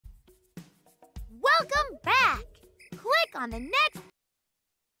Welcome back! Click on the next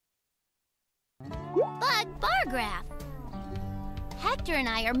bug bar graph. Hector and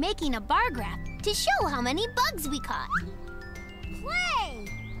I are making a bar graph to show how many bugs we caught. Play!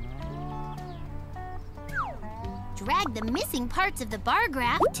 Drag the missing parts of the bar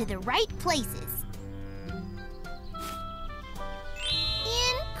graph to the right places.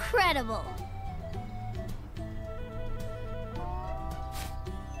 Incredible!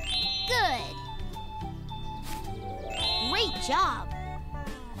 Good! Great job!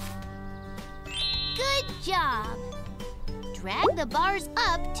 Good job! Drag the bars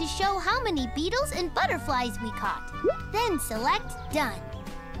up to show how many beetles and butterflies we caught. Then select Done.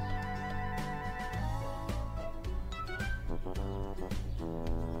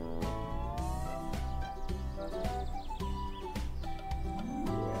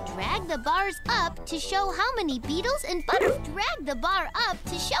 Drag the bars up to show how many beetles and Drag the bar up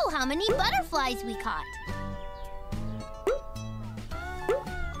to show how many butterflies we caught.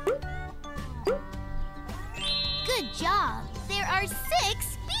 Good job! There are 6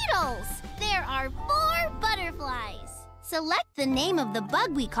 beetles! There are 4 butterflies! Select the name of the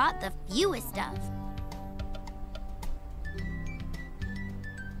bug we caught the fewest of.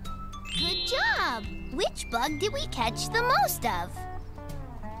 Good job! Which bug did we catch the most of?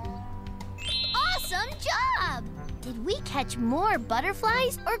 Awesome job! Did we catch more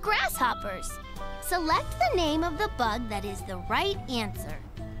butterflies or grasshoppers? Select the name of the bug that is the right answer.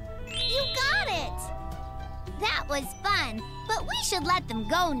 You got it! That was fun, but we should let them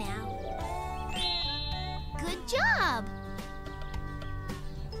go now. Good job!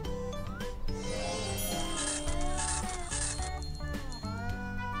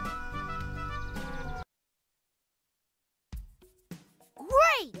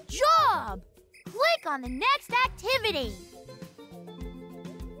 Great job! Click on the next activity.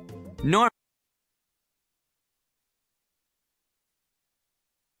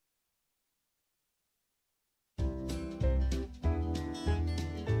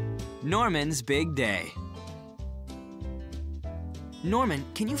 Norman's big day. Norman,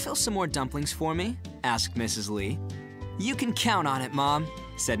 can you fill some more dumplings for me? Asked Mrs. Lee. You can count on it, Mom,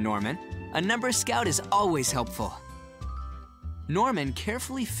 said Norman. A number scout is always helpful. Norman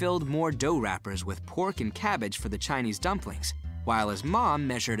carefully filled more dough wrappers with pork and cabbage for the Chinese dumplings, while his mom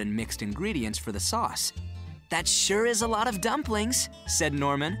measured and mixed ingredients for the sauce. That sure is a lot of dumplings, said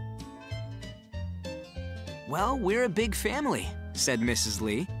Norman. Well, we're a big family, said Mrs.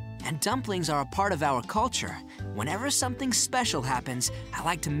 Lee, and dumplings are a part of our culture. Whenever something special happens, I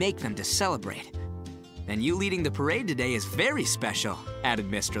like to make them to celebrate. And you leading the parade today is very special,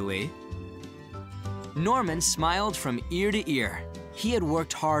 added Mr. Lee. Norman smiled from ear to ear. He had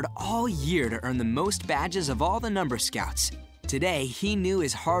worked hard all year to earn the most badges of all the number scouts. Today, he knew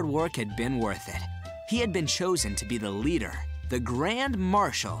his hard work had been worth it. He had been chosen to be the leader, the Grand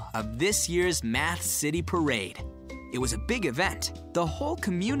Marshal of this year's Math City Parade. It was a big event. The whole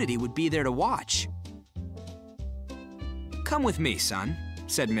community would be there to watch. Come with me, son,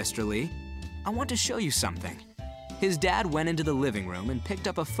 said Mr. Lee. I want to show you something. His dad went into the living room and picked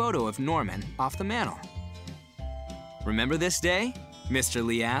up a photo of Norman off the mantel. Remember this day? Mr.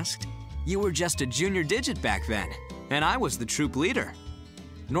 Lee asked. You were just a junior digit back then, and I was the troop leader.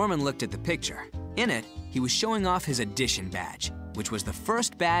 Norman looked at the picture. In it, he was showing off his addition badge, which was the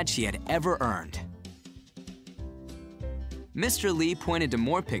first badge he had ever earned. Mr. Lee pointed to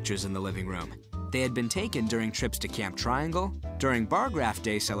more pictures in the living room. They had been taken during trips to Camp Triangle, during Bar Graph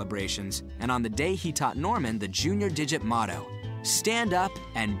Day celebrations, and on the day he taught Norman the junior digit motto, stand up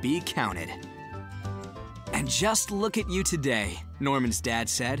and be counted. And just look at you today, Norman's dad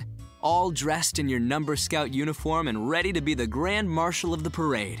said, all dressed in your number scout uniform and ready to be the Grand Marshal of the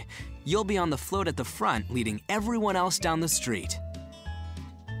parade. You'll be on the float at the front, leading everyone else down the street.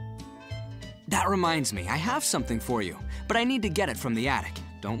 That reminds me, I have something for you, but I need to get it from the attic.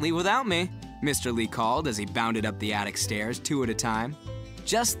 Don't leave without me, Mr. Lee called as he bounded up the attic stairs 2 at a time.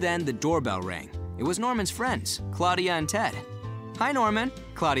 Just then, the doorbell rang. It was Norman's friends, Claudia and Ted. Hi, Norman,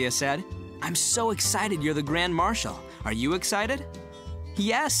 Claudia said. I'm so excited you're the Grand Marshal. Are you excited?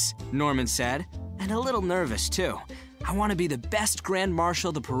 Yes, Norman said, and a little nervous too. I want to be the best Grand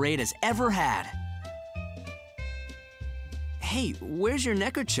Marshal the parade has ever had. Hey, where's your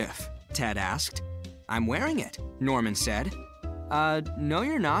neckerchief? Ted asked. I'm wearing it, Norman said. No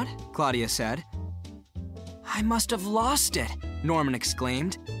you're not, Claudia said. I must have lost it, Norman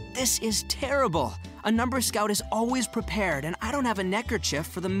exclaimed. This is terrible. A number scout is always prepared, and I don't have a neckerchief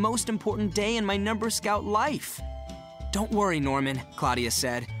for the most important day in my number scout life. Don't worry, Norman, Claudia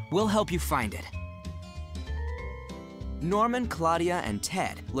said. We'll help you find it. Norman, Claudia, and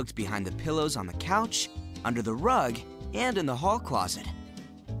Ted looked behind the pillows on the couch, under the rug, and in the hall closet.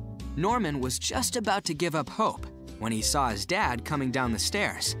 Norman was just about to give up hope when he saw his dad coming down the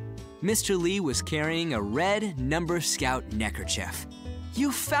stairs. Mr. Lee was carrying a red Number Scout neckerchief.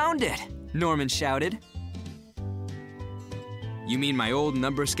 "You found it!" Norman shouted. "You mean my old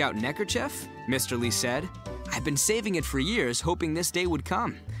Number Scout neckerchief?" Mr. Lee said. "I've been saving it for years, hoping this day would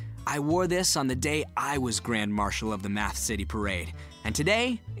come. I wore this on the day I was Grand Marshal of the Math City Parade, and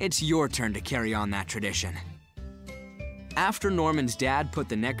today, it's your turn to carry on that tradition." After Norman's dad put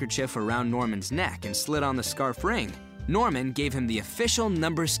the neckerchief around Norman's neck and slid on the scarf ring, Norman gave him the official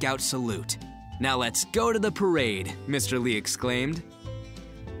Number Scout salute. "Now let's go to the parade," Mr. Lee exclaimed.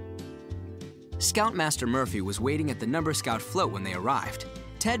 Scoutmaster Murphy was waiting at the Number Scout float when they arrived.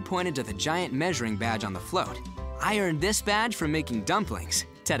 Ted pointed to the giant measuring badge on the float. "I earned this badge for making dumplings,"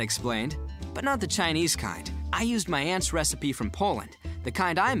 Ted explained, "but not the Chinese kind. I used my aunt's recipe from Poland. The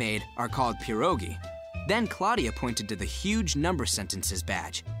kind I made are called pierogi." Then Claudia pointed to the huge number sentences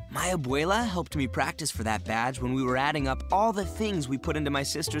badge. "My abuela helped me practice for that badge when we were adding up all the things we put into my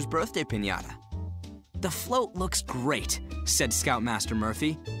sister's birthday piñata." "The float looks great," said Scoutmaster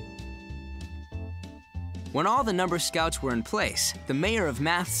Murphy. When all the Number Scouts were in place, the mayor of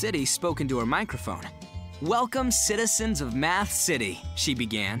Math City spoke into her microphone. "Welcome, citizens of Math City," she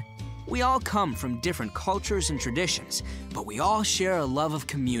began. "We all come from different cultures and traditions, but we all share a love of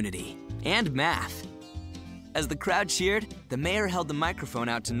community and math." As the crowd cheered, the mayor held the microphone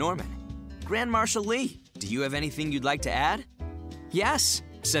out to Norman. "Grand Marshal Lee, do you have anything you'd like to add?" "Yes,"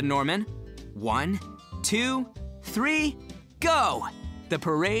 said Norman. 1, 2, 3, go! The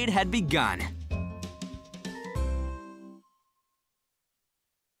parade had begun.